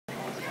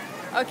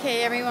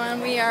Okay, everyone,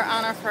 we are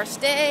on our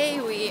first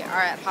day. We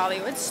are at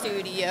Hollywood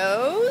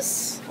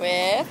Studios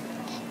with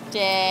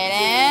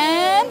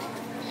Day1.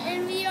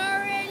 And we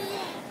already,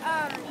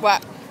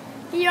 What?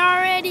 We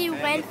already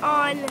went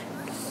on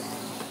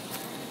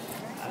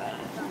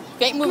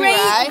Great movie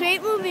ride.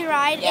 Great movie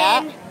ride,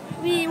 Yeah. and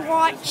we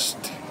watched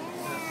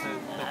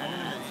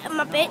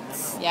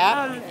Muppets,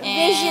 Yeah.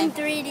 Vision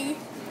 3D,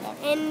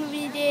 and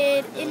we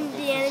did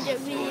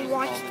we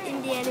watched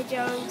Indiana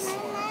Jones.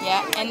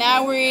 Yeah, and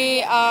now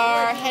we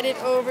are headed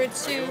over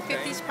to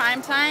 50's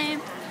Primetime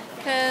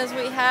because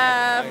we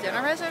have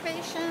dinner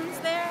reservations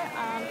there.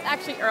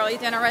 Actually, early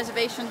dinner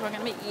reservations. We're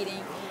going to be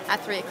eating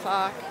at 3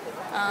 o'clock.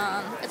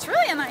 It's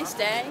really a nice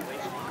day.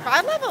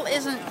 Crowd level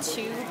isn't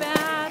too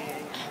bad.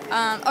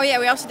 Oh yeah,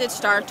 we also did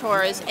Star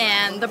Tours,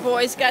 and the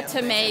boys got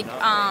to make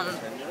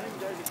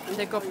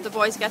the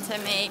boys got to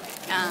make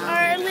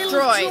Our little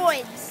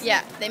droids.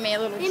 Yeah, they made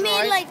little droids. They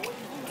made like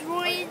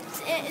droids.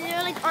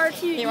 They're like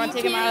R2D2s. You want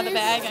to take them out of the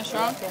bag and show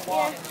them?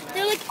 Yeah,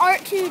 they're like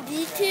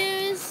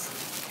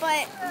R2D2s,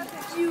 but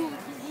you're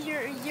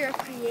a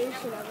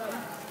creation of them.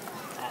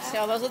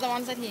 So those are the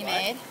ones that he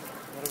made.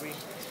 What are we?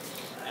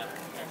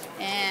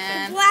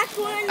 And the black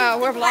one. Oh,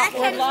 we're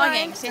vlogging.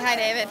 vlogging. Say hi,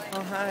 David.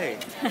 Oh, hi.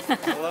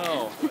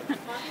 Hello.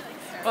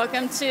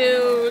 Welcome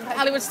to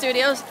Hollywood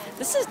Studios.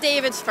 This is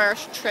David's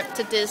first trip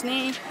to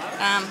Disney.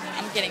 I'm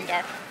getting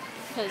dark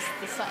because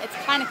it's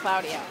kind of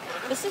cloudy out.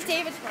 This is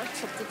David's first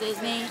trip to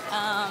Disney.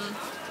 How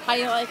are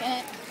you liking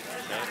it?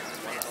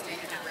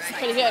 It's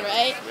pretty good,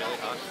 right?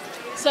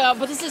 So,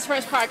 but this is his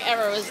first park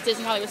ever. It was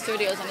Disney Hollywood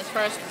Studios, and his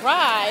first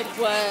ride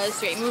was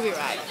Great Movie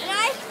Ride. And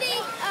I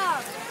think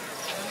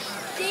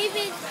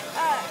David's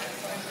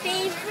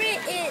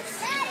favorite is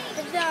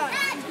the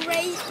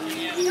Great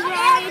Movie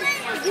Ride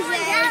because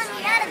it has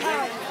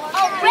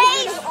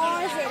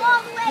Oz in it.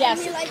 Yes.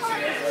 And he likes it.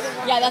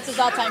 Yeah, that's his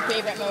all-time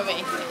favorite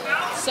movie.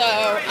 So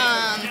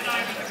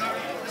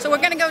we're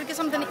gonna go get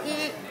something to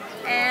eat,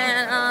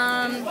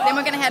 and then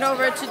we're gonna head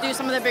over to do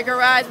some of the bigger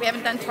rides. We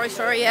haven't done Toy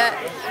Story yet,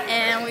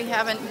 and we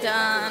haven't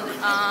done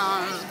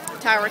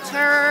Tower of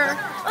Terror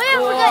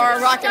or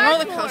Rock and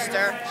Roller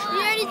Coaster. We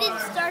already did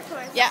Star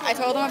Tours. Yeah, I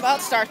told them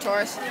about Star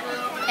Tours,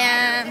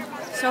 and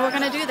so we're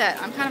gonna do that.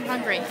 I'm kind of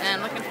hungry,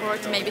 and looking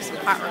forward to maybe some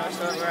pot roast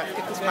over at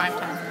 50's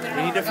Primetime.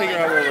 We need to figure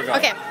out where we're going.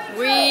 Okay,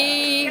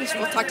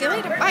 we'll talk to you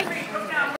later. Bye.